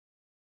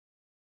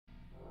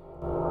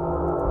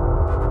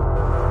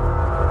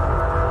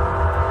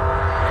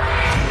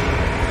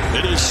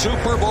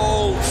Super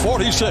Bowl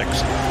 46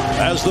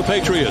 as the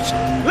Patriots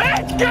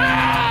Let's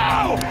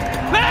go!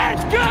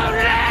 Let's go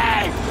today!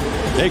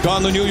 take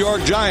on the New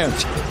York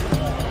Giants.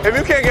 If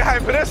you can't get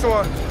hyped for this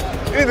one,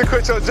 you need to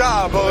quit your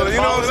job, bro. You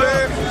know what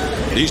I'm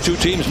saying? These two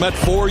teams met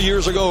 4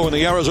 years ago in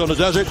the Arizona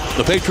desert.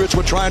 The Patriots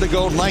were trying to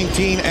go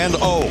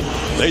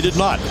 19-0. They did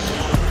not.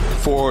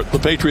 For the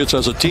Patriots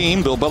as a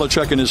team, Bill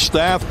Belichick and his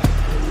staff,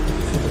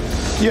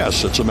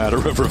 yes, it's a matter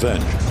of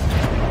revenge.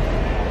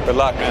 Good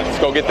luck, man. Let's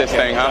go get this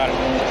thing, huh?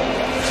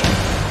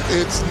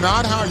 It's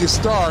not how you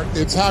start,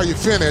 it's how you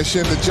finish.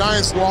 And the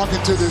Giants walk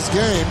into this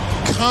game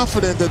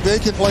confident that they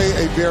can play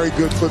a very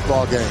good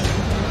football game.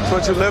 That's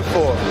what you live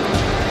for.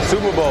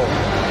 Super Bowl.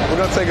 We're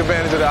going to take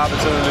advantage of the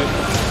opportunity.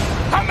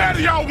 How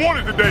many of y'all want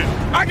it today?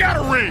 I got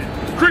a ring.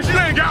 Chris, you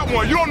ain't got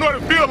one. You don't know what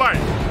it feel like.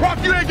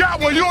 Rock, you ain't got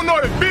one. You don't know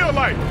what it feel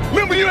like.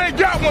 Limber, you ain't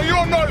got one. You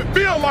don't know what it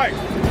feel like.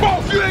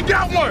 Boss, you ain't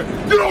got one.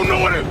 You don't know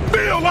what it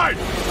feel like.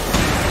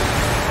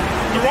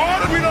 Through all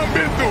that we done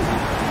been through,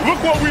 look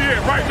what we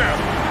in right now.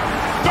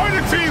 30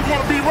 teams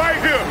want to be right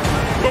here,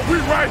 but we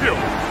right here.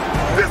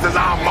 This is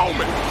our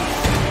moment.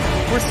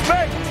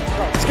 Respect.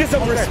 Let's get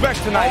some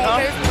respect tonight,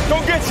 huh?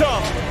 Go get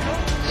some.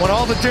 When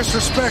all the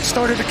disrespect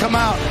started to come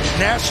out,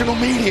 national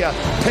media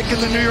picking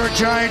the New York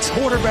Giants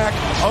quarterback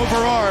over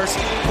ours.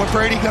 When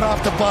Brady got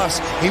off the bus,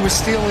 he was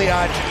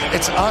steely-eyed.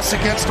 It's us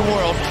against the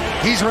world.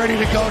 He's ready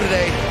to go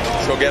today.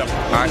 Let's go get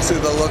him. I see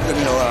the look in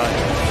your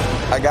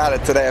eye. I got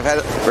it today. I've had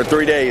it for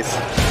 3 days.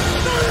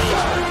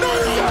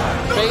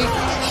 Faith,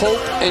 hope,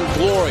 and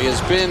glory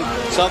has been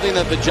something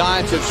that the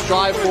Giants have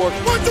strived for.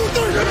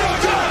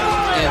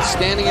 And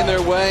standing in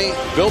their way,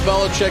 Bill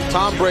Belichick,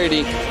 Tom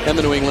Brady, and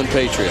the New England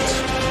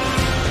Patriots.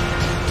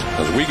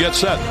 As we get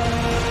set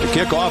to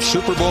kick off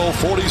Super Bowl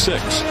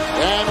 46.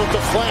 And with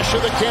the flash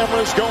of the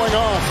cameras going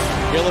off,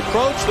 He'll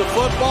approach the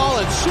football,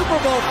 and Super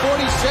Bowl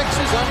 46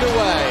 is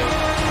underway.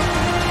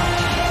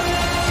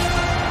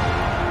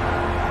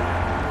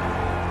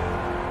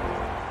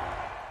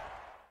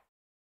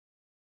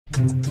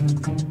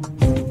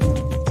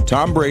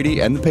 Tom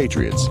Brady and the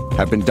Patriots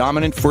have been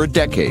dominant for a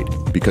decade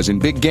because in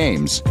big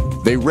games,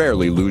 they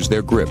rarely lose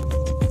their grip.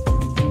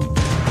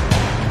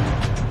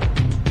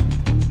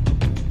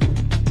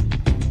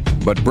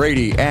 But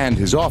Brady and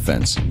his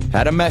offense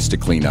had a mess to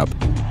clean up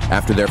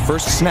after their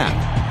first snap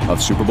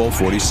of Super Bowl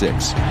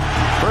 46.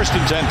 First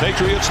and 10,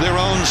 Patriots, their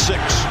own 6.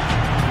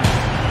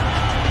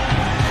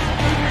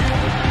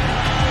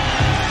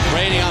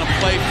 Brady on a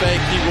play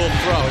fake, he will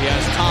throw. He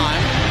has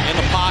time in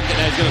the pocket,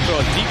 and he's going to throw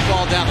a deep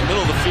ball down the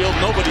middle of the field.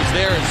 Nobody's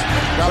there as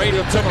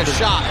Brady took a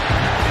shot.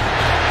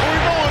 Who are we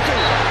going to?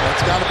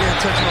 That's got to be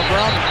intentional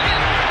grounding.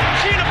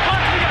 See the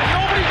punt, we got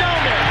nobody down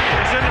there.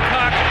 He's in the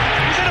pocket.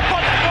 He's in the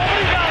pocket,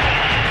 nobody down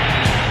there.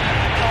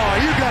 oh,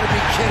 you got to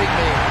be kidding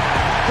me.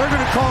 They're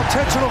going to call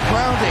intentional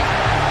grounding.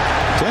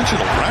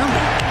 Intentional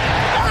grounding?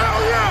 Hell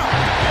yeah!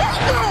 Let's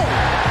go!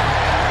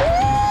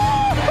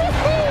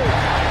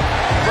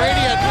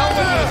 Brady had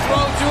nobody to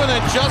throw to, and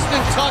then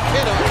Justin Tuck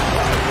hit him.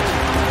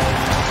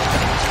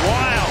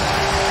 Wow.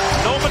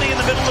 Nobody in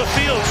the middle of the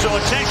field, so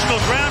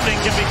intentional grounding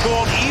can be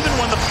called even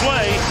when the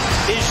play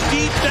is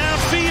deep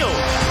downfield.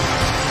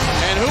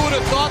 And who would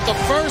have thought the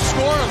first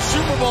score of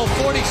Super Bowl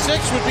 46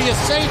 would be a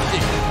safety?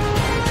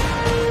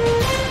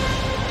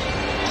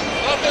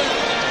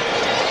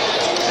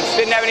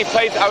 Didn't have any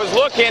place. I was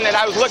looking, and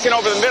I was looking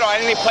over the middle. I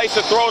didn't have any place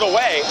to throw it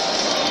away.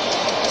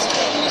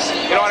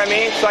 You know what I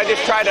mean? So I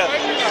just tried to...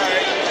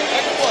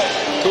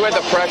 Who had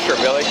the pressure,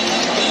 Billy?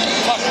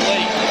 Tuck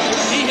late.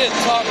 He hit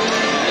Tuck,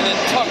 and then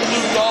Tuck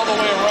looped all the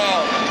way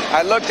around.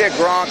 I looked at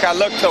Gronk. I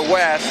looked to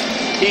West.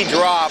 He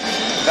dropped.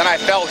 Then I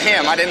felt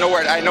him. I didn't know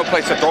where. I had no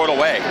place to throw it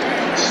away.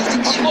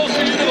 How close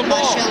are you to the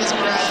ball?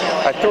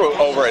 I threw it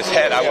over his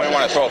head. I wouldn't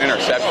want to throw an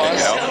interception,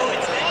 you know?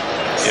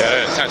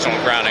 Yeah,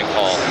 intentional grounding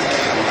call.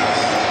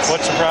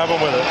 What's the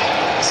problem with it?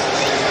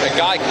 The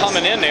guy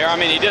coming in there, I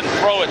mean, he didn't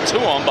throw it to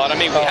him, but, I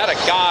mean, we had a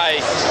guy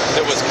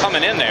that was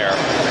coming in there.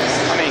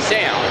 I mean,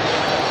 damn.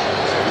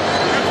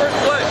 Good first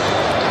play.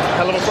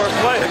 Hell of a first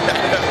play.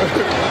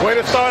 Way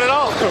to start it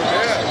off.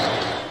 Yeah.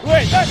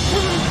 Wait,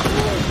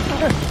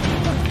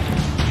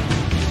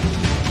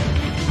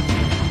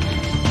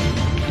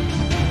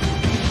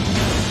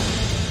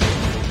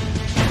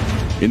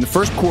 In the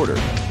first quarter,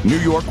 New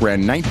York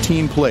ran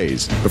 19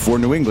 plays before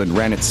New England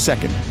ran its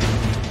second.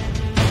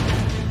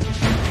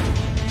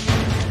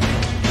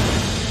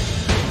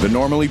 The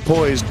normally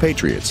poised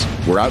Patriots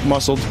were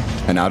outmuscled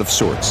and out of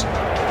sorts.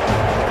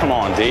 Come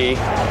on, D.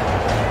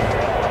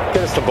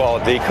 Get us the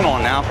ball, D. Come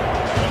on now.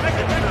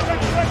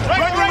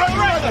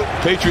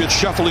 Patriots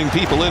shuffling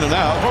people in and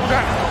out.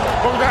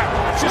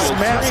 Just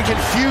mass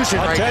confusion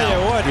right now. I'll tell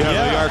you what, yeah,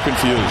 they are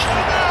confused.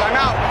 Time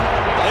out.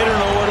 They don't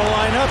know where to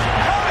line up.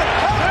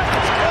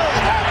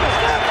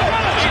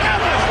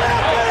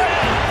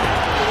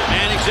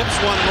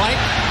 Zips one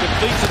right,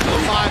 completes it to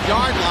the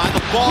 5-yard line.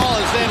 The ball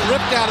is then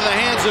ripped out of the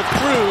hands of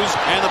Cruz,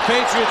 and the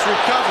Patriots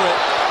recover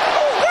it.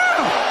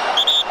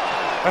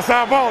 That's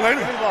our ball, ain't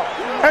it?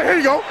 Hey, here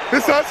you go.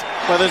 It's us.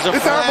 Well, there's a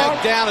it's our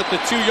ball. flag down at the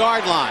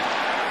 2-yard line.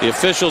 The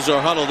officials are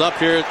huddled up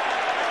here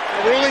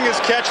The ruling is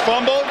catch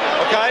fumble.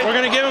 Okay. We're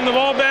going to give him the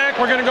ball back.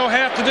 We're going to go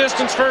half the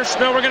distance first.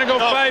 No, we're going to go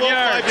 5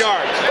 yards. 5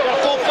 yards.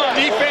 Full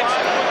defense.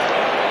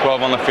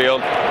 12 on the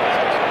field.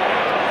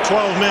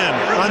 12 men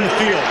on the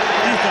field.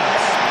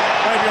 Defense.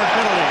 5-yard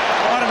penalty.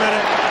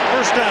 Automatic.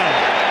 First down.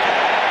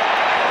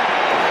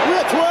 We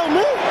got 12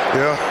 men.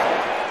 Yeah.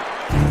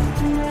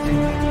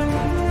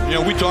 You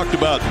know, we talked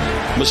about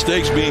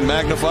mistakes being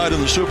magnified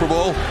in the Super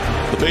Bowl.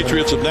 The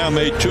Patriots have now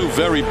made 2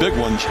 very big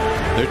ones.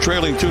 They're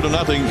trailing 2-0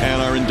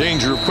 and are in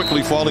danger of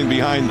quickly falling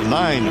behind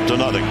 9-0.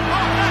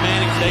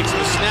 Manning takes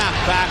the snap,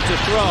 back to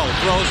throw.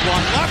 Throws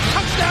one left.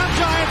 Touchdown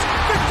Giants.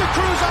 Victor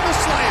Cruz on the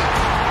slant.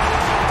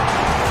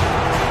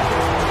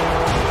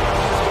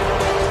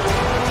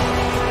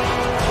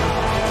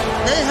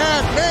 They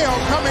had Mayo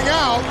coming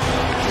out.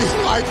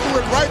 I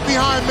threw it right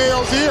behind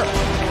Mayo's ear.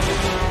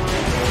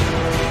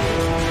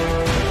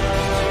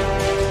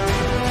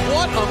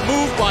 What a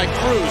move by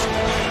Cruz.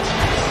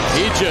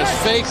 He just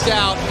faked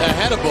out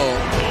ahead of Bo.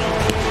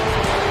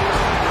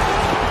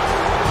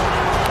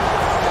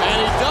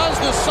 And he does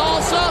the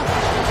salsa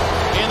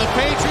in the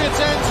Patriots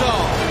end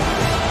zone.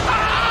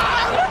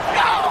 Let's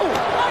go!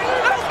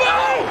 Let's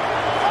go!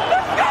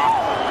 Let's go!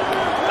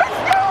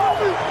 Let's go!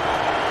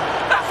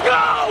 Let's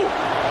go!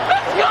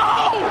 Let's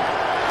go!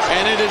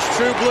 And it is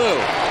true blue.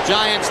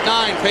 Giants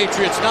 9,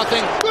 Patriots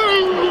nothing.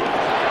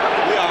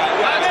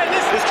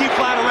 Just keep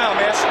flying around,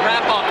 man.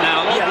 Wrap up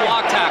now. Little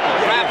block tackle.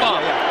 Wrap up.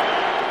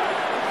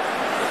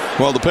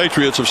 Well, the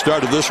Patriots have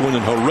started this one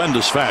in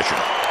horrendous fashion.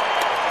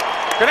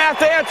 Gonna have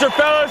to answer,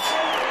 fellas.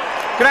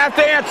 Gonna have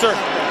to answer.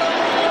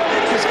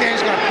 This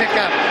game's going to pick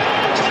up.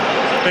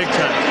 Big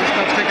time. It's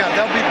going to pick up.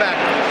 They'll be back.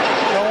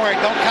 Don't worry.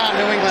 Don't count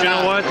New England You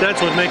know out. what? That's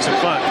what makes it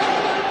fun.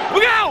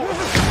 Look out!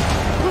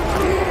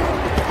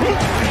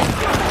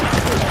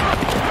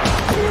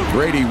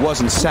 Brady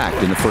wasn't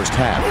sacked in the first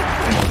half,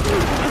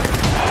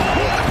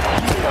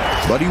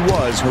 but he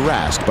was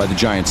harassed by the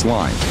Giants'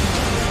 line.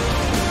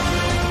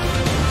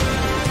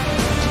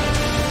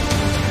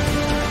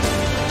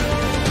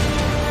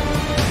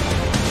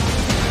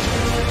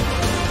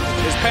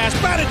 His pass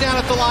batted down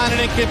at the line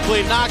and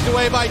incomplete. Knocked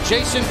away by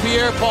Jason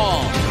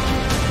Pierre-Paul.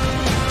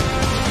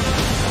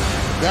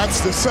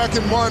 That's the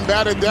second one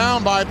batted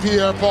down by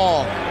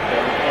Pierre-Paul.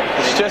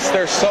 It's just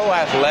they're so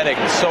athletic.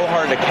 It's so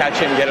hard to catch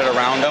him, get it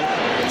around them.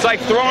 It's like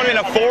throwing in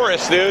a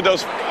forest, dude.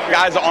 Those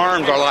guys'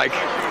 arms are like...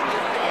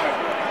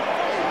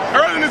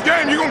 Early in this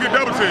game, you're going to get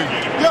double teamed.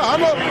 Yeah, I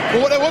know.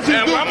 But what you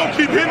do? I'm going to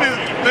keep hitting this.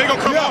 They ain't going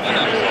to come up.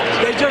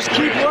 They just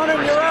keep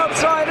running your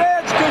outside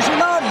edge because you're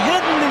not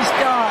hitting these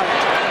guys.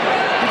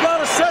 You got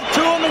to set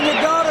to them and you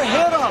got to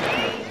hit them.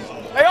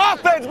 Hey,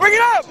 offense, bring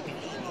it up!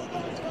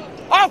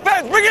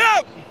 Offense, bring it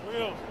up!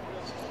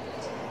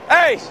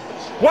 Hey,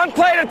 one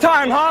play at a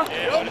time, huh?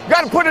 You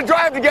got to put a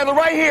drive together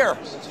right here.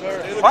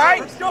 All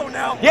right? Let's go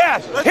now.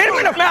 Yes. Hit him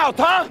in the mouth,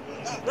 huh?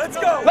 Let's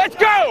go. Let's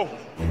go!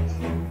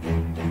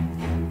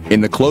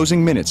 In the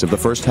closing minutes of the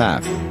first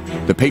half,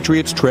 the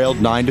Patriots trailed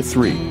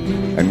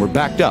 9-3 and were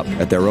backed up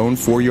at their own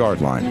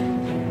 4-yard line.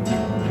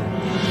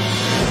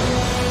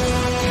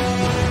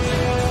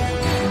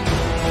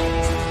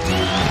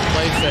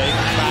 Play fake,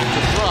 back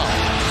to throw.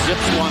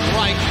 Zips one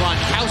right.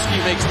 Gronkowski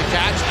makes the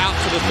catch out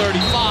to the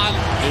 35.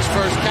 His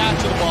first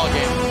catch of the ball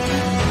game.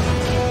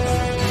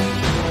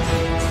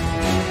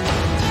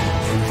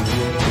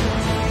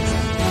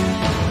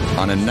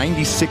 On a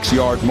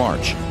 96-yard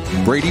march,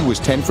 Brady was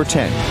 10 for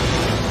 10,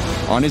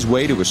 on his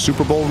way to a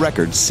Super Bowl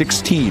record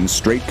 16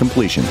 straight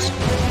completions.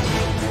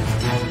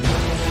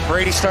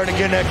 Brady's starting to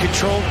get in that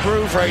controlled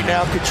groove right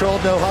now.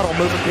 Controlled no huddle,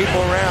 moving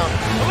people around.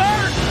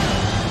 Alert!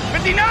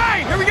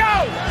 59, here we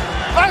go!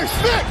 Hey,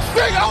 stick,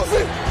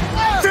 Austin!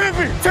 10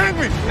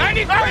 me!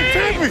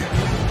 93!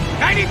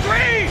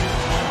 93!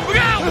 Look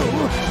out!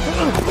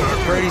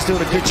 Brady's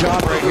doing a good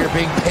job right here,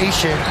 being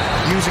patient,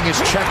 using his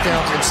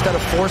checkdowns instead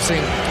of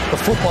forcing the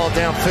football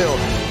downfield.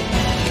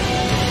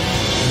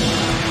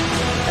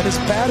 And as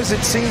bad as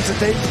it seems that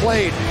they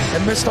played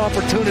and missed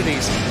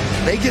opportunities,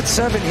 they get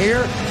 7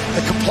 here,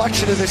 the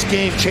complexion of this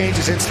game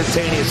changes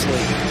instantaneously.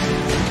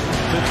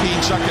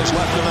 15 seconds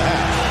left in the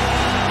half.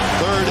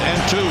 3rd and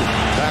 2.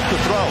 Back to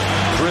throw.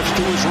 Drifts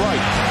to his right.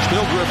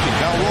 Still drifting.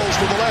 Now rolls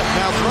to the left.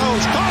 Now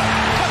throws. Caught.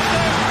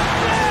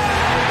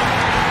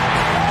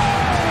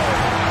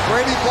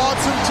 Brady bought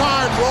some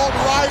time, rolled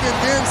right, and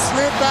then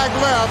slid back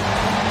left.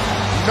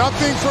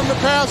 Nothing from the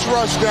pass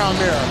rush down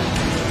there.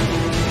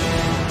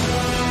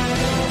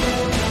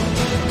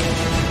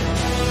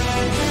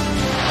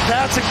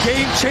 That's a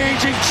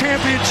game-changing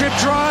championship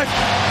drive.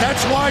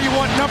 That's why you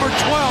want number 12.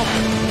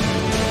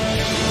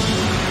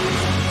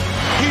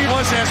 He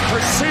was as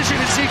precision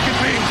as he could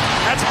be.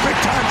 That's a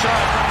big-time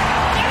drive.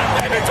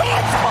 Hey,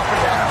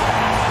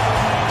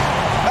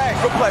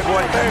 good play,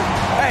 boy.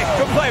 Hey,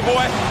 good play,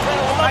 boy.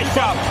 Nice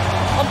job.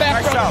 I'm back.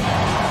 Nice job.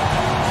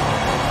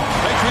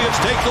 Patriots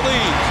take the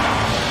lead.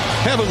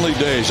 Heavenly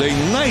days. A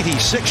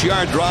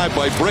 96-yard drive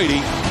by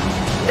Brady.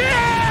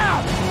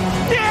 Yeah!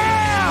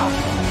 Yeah!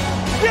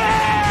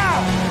 Yeah!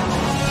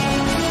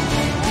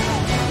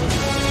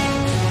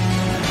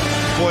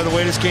 Boy, boy, the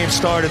way this game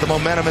started, the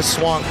momentum has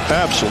swung.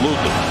 Absolutely.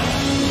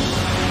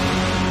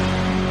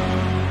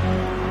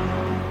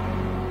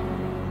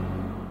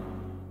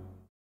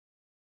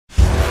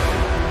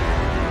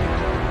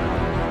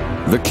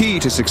 The key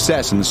to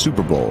success in the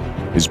Super Bowl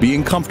is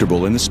being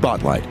comfortable in the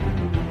spotlight.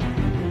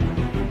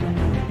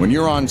 When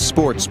you're on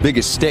sports'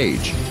 biggest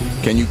stage,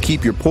 can you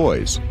keep your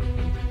poise?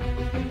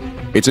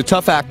 It's a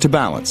tough act to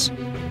balance,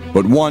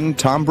 but one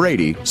Tom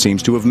Brady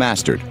seems to have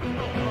mastered.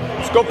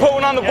 Let's go put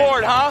one on the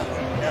board, huh?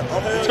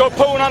 Let's go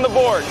put one on the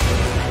board.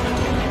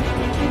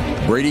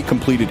 Brady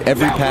completed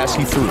every pass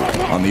he threw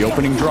on the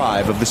opening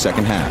drive of the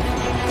second half.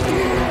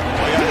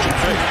 Play action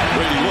fake.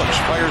 Brady looks,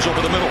 fires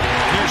over the middle.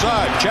 Near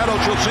side, Chad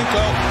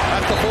Ochocinco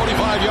at the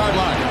 45-yard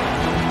line.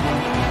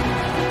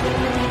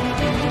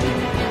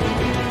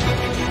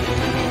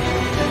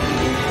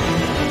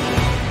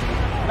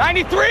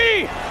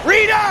 93!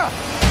 Rita!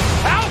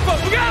 Alpha,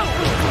 we go!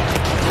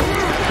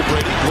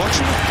 Brady looks,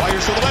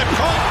 fires to the left,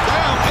 caught,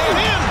 down, and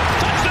in!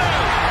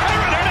 Touchdown!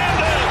 Aaron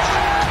Hernandez!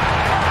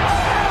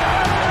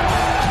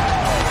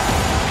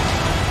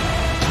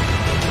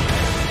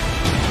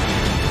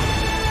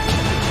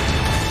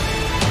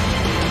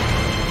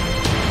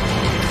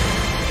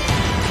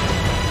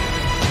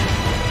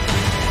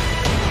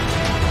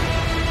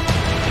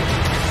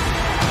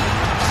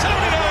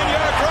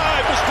 '79-yard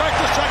drive to strike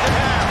the second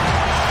half.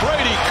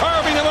 Brady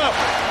carving him up.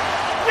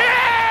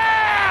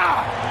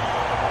 Yeah!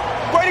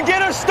 Way to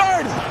get us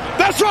started.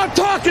 That's what I'm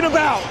talking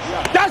about.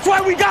 That's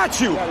why we got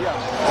you.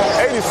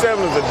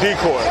 87 is a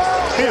decoy.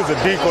 He is a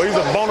decoy. He's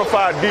a bona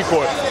fide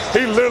decoy.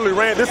 He literally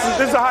ran. This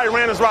is how he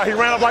ran his route. He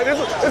ran up like this.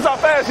 This is how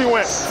fast he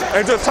went.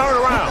 And just turned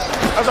around.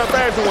 That's how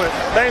fast he went.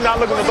 They ain't not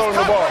looking to throw him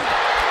the ball.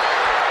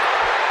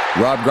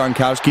 Rob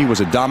Gronkowski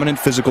was a dominant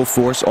physical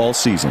force all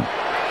season.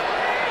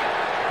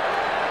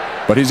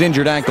 But his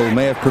injured ankle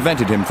may have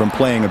prevented him from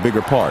playing a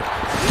bigger part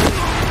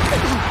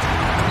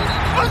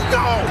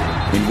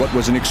in what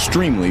was an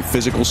extremely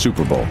physical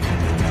Super Bowl.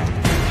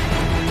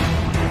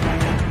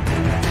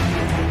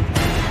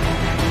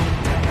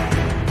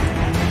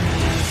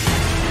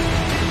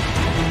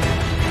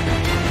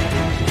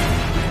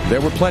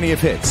 There were plenty of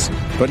hits,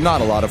 but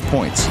not a lot of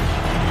points.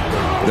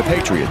 The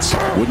Patriots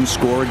wouldn't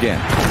score again.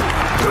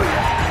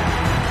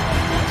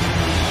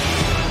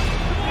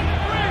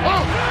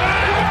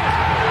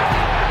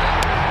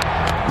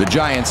 The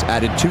Giants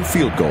added 2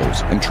 field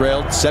goals and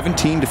trailed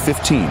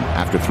 17-15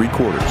 after 3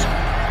 quarters.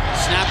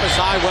 Snap is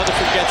high,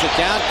 Weatherford gets it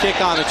down,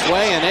 kick on its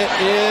way, and it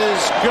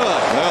is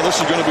good. Well, this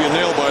is going to be a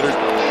nail-biter.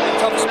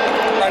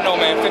 I know,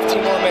 man.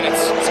 15 more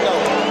minutes. Let's go.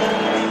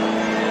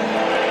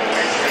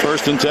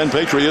 1st and 10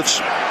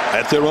 Patriots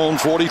at their own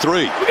 43.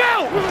 We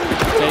go!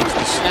 Takes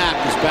the snap,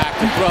 he's back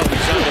to throw.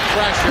 He's under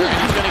pressure, and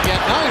he's going to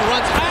get... Now he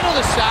runs out of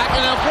the sack,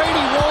 and now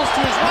Brady rolls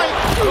to his right.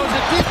 Goes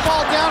a deep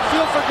ball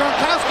downfield for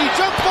Gronkowski.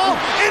 Jump ball,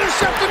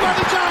 intercepted by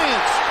the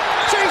Giants.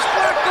 Chase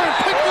Blackburn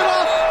picked it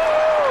up.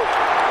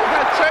 We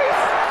got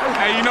Chase.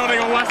 Hey, you know they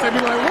gonna watch that and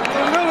be like, what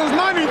the hell is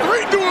 93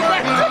 doing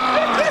back there?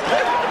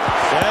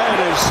 That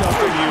is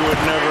something you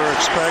would never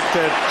expect,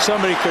 that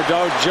somebody could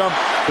out-jump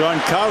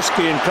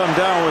Gronkowski and come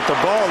down with the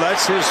ball.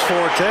 That's his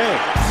forte.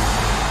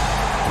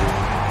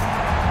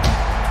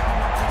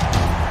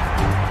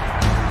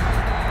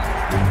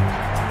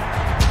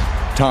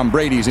 Tom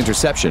Brady's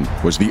interception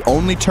was the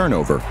only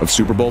turnover of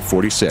Super Bowl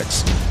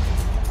 46.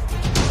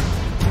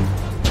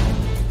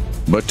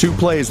 But 2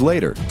 plays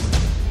later,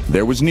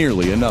 there was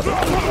nearly another.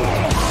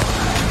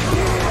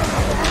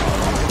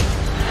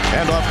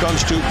 Handoff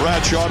comes to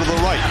Bradshaw to the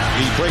right.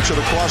 He breaks it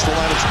across the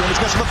line of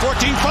scrimmage. Gets to the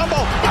 14.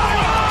 Fumble!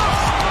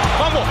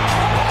 Fumble!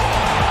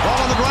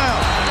 Ball on the ground.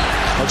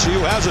 Let's see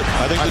who has it.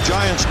 I think the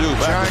Giants do,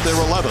 back at their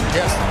 11.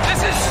 Yes.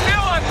 This is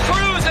still a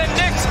Cruz and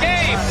Nick's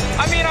game.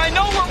 I mean, I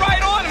know we're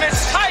right on him.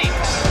 It's tight.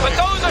 But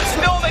those are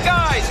still the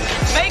guys.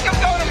 Make them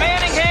go to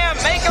Manningham.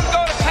 Make them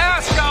go to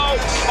Pasco.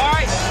 All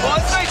right, well,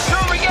 let's make sure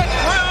we get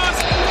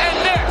Cruz and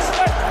Nix.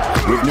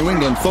 With New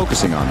England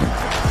focusing on him,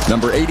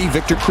 number 80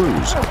 Victor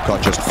Cruz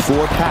caught just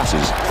 4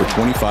 passes for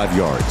 25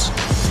 yards.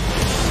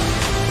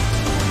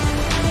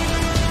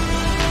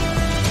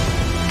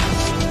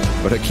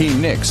 But Hakeem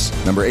Nicks,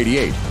 number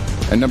 88,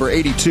 and number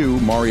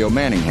 82 Mario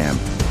Manningham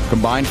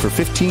combined for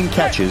 15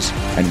 catches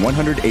and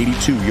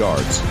 182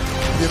 yards.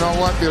 You know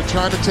what? They're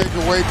trying to take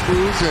away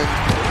Cruz, and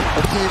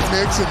Hakeem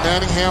Nicks, and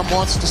Manningham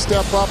wants to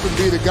step up and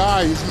be the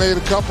guy. He's made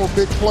a couple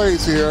big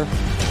plays here.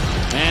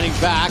 Manning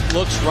back,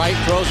 looks right,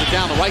 throws it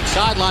down the right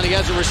sideline. He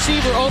has a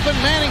receiver open,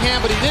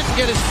 Manningham, but he didn't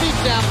get his feet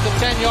down at the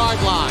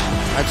 10-yard line.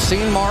 I've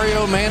seen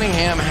Mario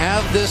Manningham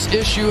have this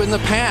issue in the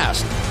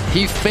past.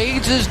 He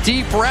fades his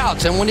deep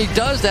routes, and when he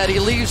does that, he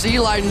leaves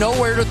Eli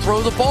nowhere to throw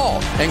the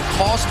ball and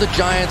costs the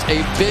Giants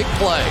a big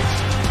play.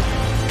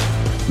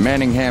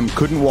 Manningham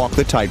couldn't walk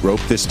the tightrope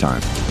this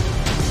time.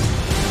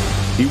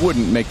 He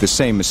wouldn't make the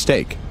same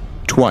mistake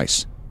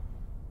twice.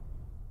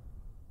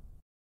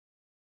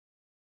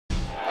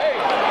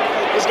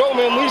 Let's go,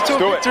 man. Lead to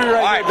a victory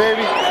right here,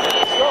 baby.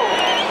 Let's go.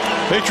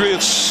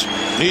 Patriots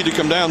need to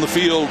come down the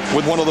field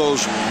with one of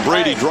those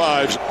Brady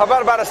drives. How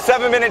about a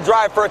 7-minute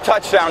drive for a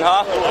touchdown,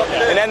 huh?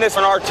 And end this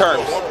on our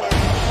terms.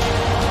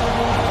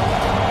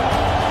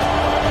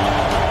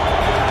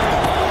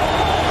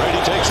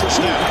 Brady takes the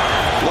snap.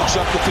 Looks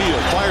up the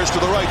field, fires to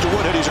the right to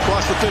Woodhead. He's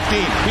across the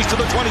 15. He's to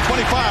the 20,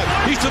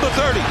 25. He's to the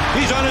 30.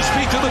 He's on his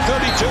feet to the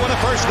 32 and a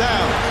first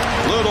down.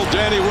 Little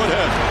Danny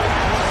Woodhead.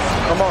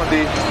 Come on,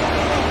 D.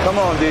 Come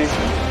on, D.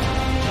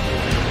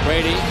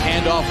 Brady,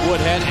 handoff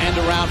Woodhead, end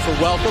around for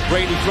Welker.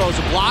 Brady throws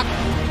a block.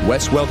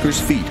 Wes Welker's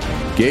feet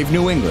gave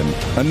New England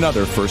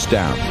another first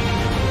down.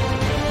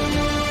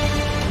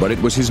 But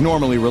it was his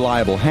normally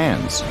reliable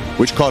hands,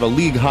 which caught a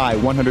league-high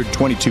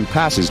 122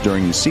 passes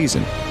during the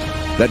season,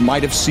 that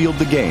might have sealed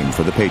the game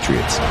for the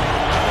Patriots.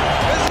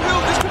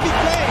 This could be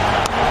game.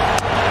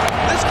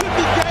 This could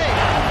be game.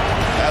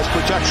 Has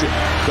protection.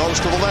 Goes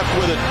to the left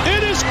with it.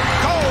 It is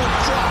cold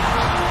drop.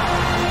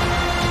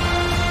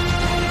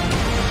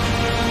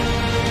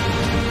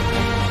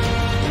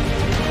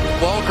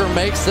 Welker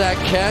makes that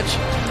catch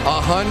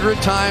 100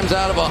 times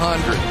out of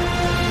 100.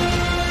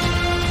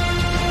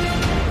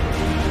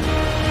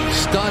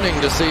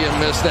 Stunning to see him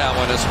miss that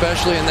one,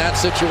 especially in that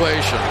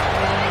situation.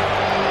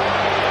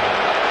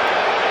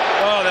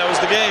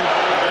 The game.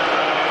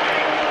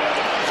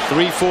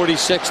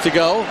 3:46 to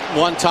go.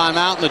 One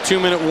timeout and the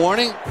 2-minute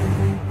warning.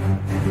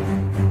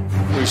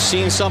 We've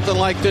seen something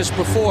like this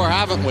before,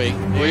 haven't we?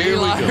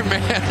 Eli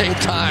Manning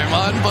time.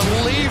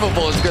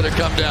 Unbelievable is going to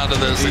come down to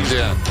this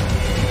again.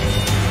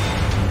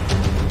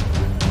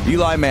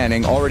 Eli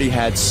Manning already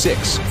had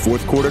 6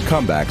 fourth-quarter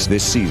comebacks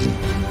this season.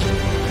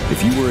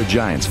 If you were a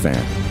Giants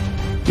fan,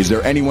 is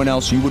there anyone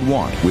else you would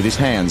want with his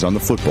hands on the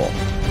football?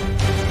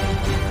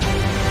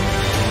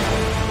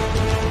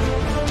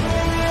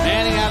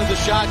 The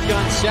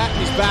shotgun set,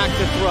 he's back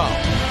to throw.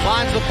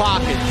 Finds the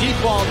pocket, deep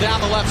ball down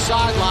the left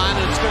sideline,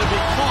 and it's going to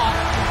be caught.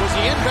 Was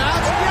he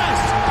inbounds?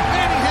 Yes!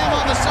 Manningham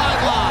on the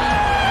sideline.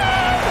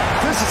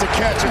 This is a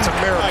catch, it's a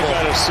miracle. I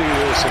got to see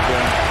this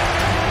again.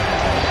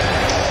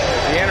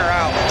 The in or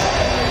out?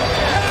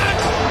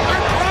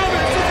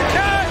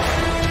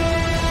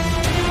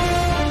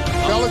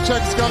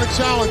 Belichick's going to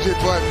challenge it,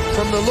 but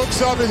from the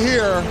looks of it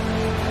here,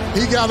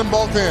 he got them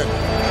both in.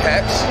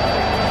 Catch,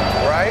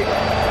 right,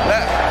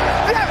 left.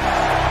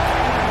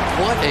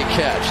 What a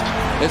catch.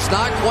 It's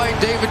not quite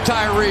David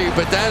Tyree,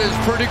 but that is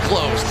pretty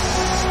close.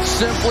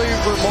 Simply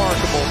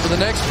remarkable. For the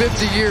next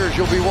 50 years,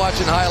 you'll be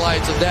watching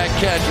highlights of that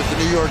catch if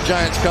the New York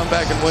Giants come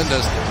back and win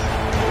this.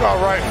 We're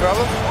all right,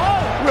 fellas.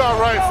 We're all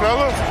right,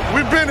 fellas.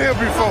 We've been here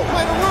before.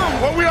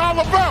 What we all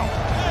about?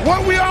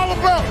 What we all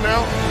about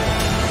now?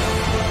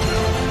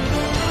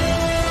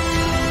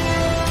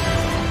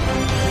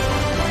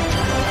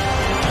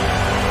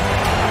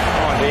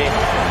 Come on, D.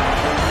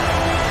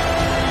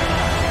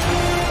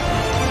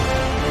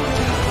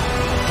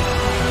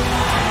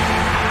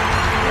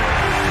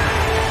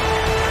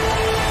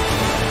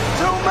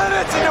 2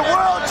 minutes and the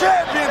world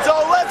champions,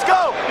 oh, let's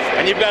go!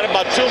 And you've got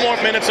about 2 more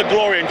minutes of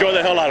glory. Enjoy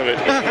the hell out of it.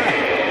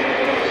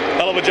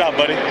 Hell of a job,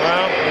 buddy.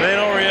 Well, it ain't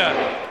over yet.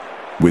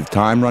 With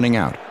time running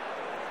out,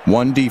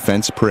 one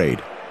defense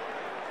prayed.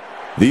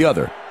 The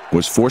other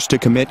was forced to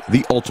commit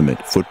the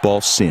ultimate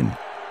football sin.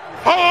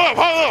 Hold up,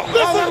 hold up. You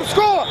gotta let him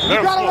score.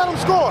 You gotta let him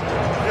score.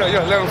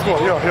 Yeah, let him score.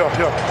 Yeah.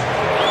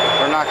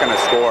 We're not going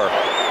to score.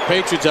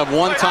 Patriots have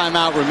 1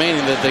 timeout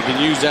remaining that they can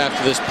use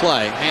after this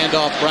play.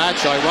 Handoff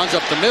Bradshaw. He runs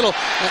up the middle.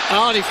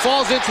 And he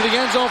falls into the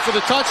end zone for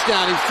the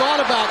touchdown. He thought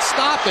about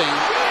stopping,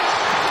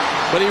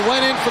 but he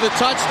went in for the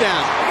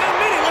touchdown. We got a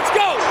minute. Let's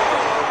go.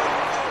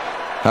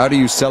 How do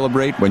you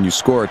celebrate when you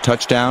score a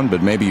touchdown,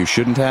 but maybe you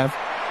shouldn't have?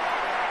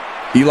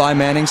 Eli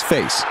Manning's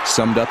face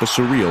summed up a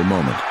surreal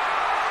moment.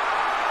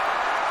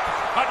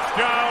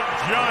 Touchdown,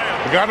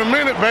 Giants. We got a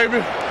minute,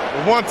 baby.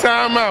 1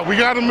 timeout. We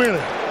got a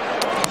minute.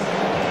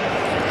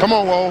 Come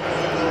on, Whoa.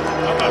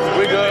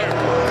 We good.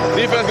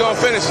 Defense gonna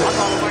finish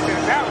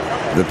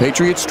it. The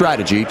Patriots'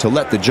 strategy to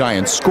let the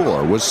Giants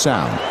score was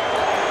sound.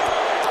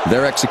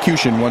 Their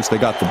execution once they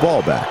got the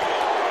ball back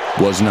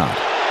was not.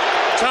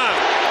 Time.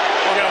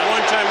 We got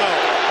 1 timeout.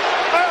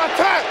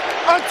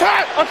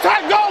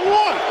 Attack, go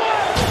 1.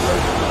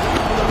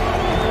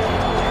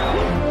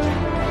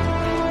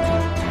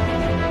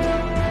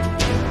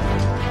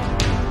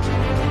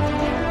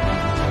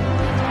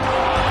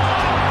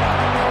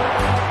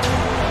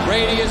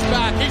 Brady is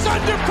back. He's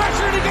under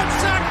pressure and he gets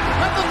sacked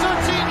at the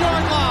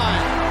 13-yard line.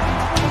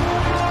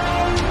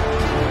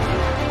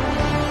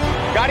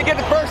 Got to get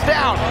the first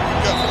down.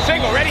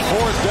 Single, ready?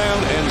 4th down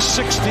and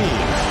 16.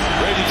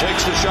 Brady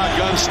takes the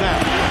shotgun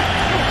snap.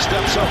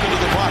 Steps up into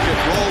the pocket,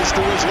 rolls to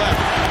his left,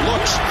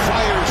 looks,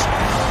 fires.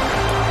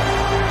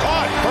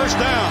 Caught, first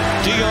down.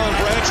 Deion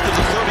Branch to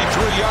the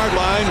 33-yard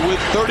line with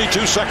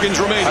 32 seconds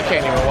remaining. I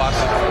can't even watch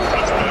it.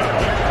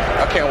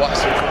 I can't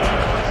watch it.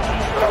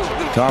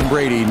 Tom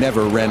Brady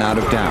never ran out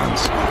of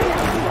downs,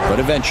 but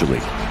eventually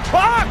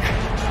Clock!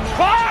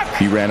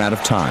 he ran out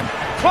of time.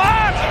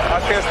 Clock! I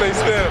can't stay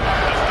still.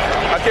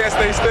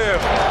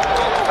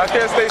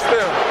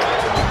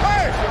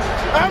 Hey,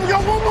 I haven't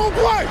got 1 more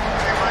play.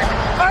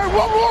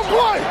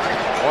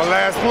 One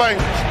last play.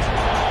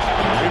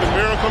 Need a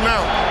miracle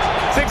now.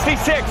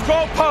 66,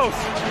 goalpost.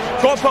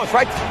 Goalpost,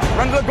 right?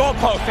 Run to the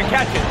goalpost and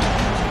catch it.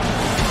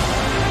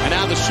 And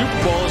now the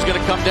Super Bowl is going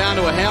to come down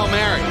to a Hail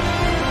Mary.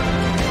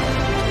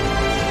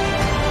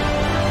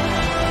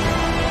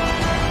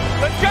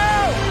 Let's go!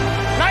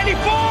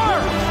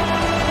 94!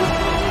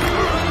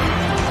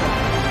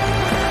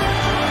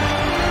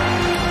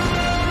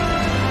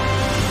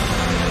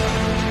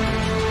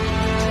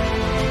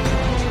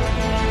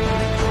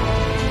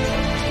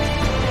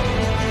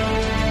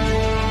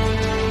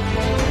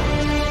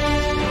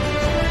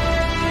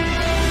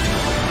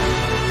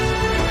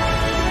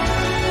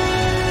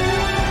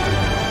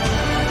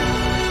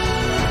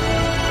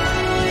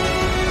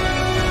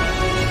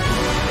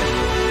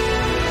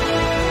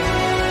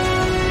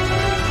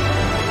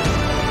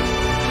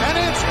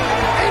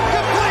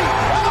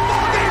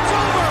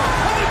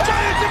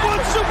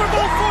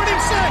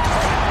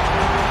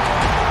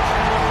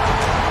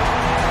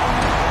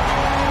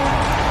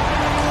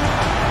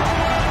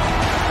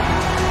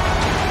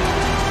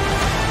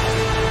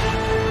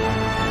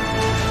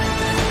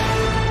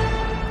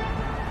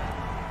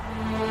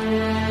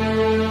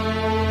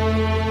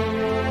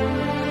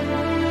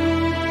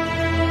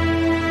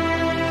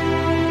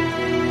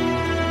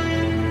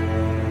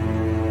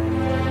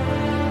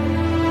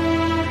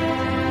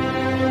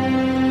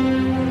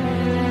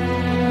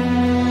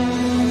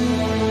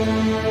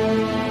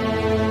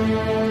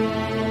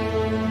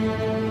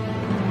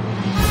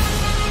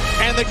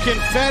 The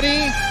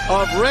confetti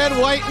of red,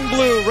 white, and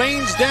blue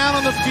rains down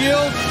on the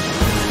field.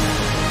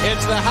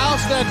 It's the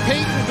house that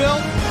Peyton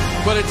built,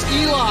 but it's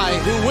Eli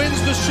who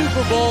wins the Super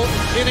Bowl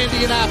in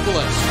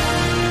Indianapolis.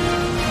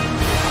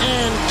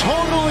 And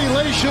total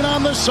elation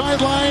on the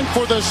sideline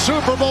for the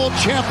Super Bowl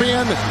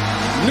champion,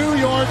 New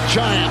York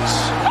Giants.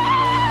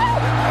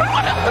 We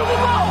won a Super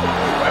Bowl!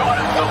 We won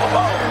a Super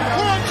Bowl!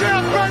 World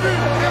champ, baby!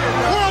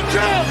 World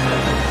champ!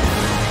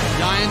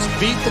 Giants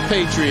beat the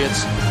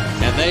Patriots,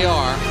 and they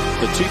are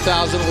the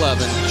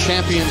 2011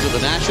 champions of the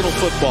National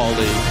Football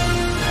League.